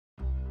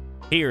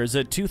Here's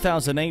a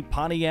 2008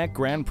 Pontiac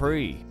Grand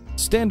Prix.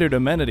 Standard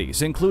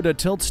amenities include a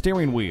tilt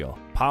steering wheel,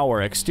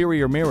 power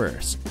exterior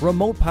mirrors,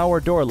 remote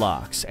power door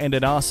locks, and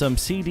an awesome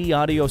CD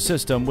audio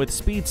system with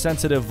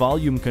speed-sensitive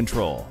volume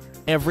control.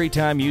 Every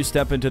time you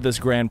step into this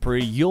Grand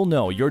Prix, you'll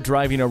know you're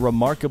driving a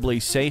remarkably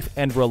safe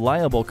and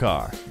reliable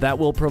car that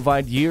will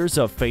provide years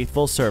of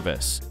faithful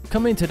service.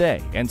 Come in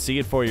today and see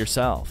it for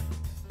yourself.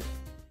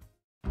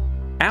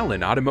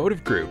 Allen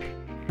Automotive Group.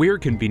 We're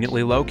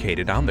conveniently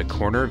located on the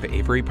corner of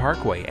Avery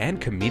Parkway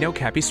and Camino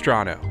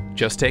Capistrano.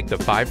 Just take the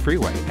 5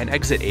 freeway and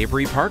exit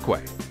Avery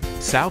Parkway,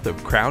 south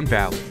of Crown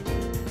Valley.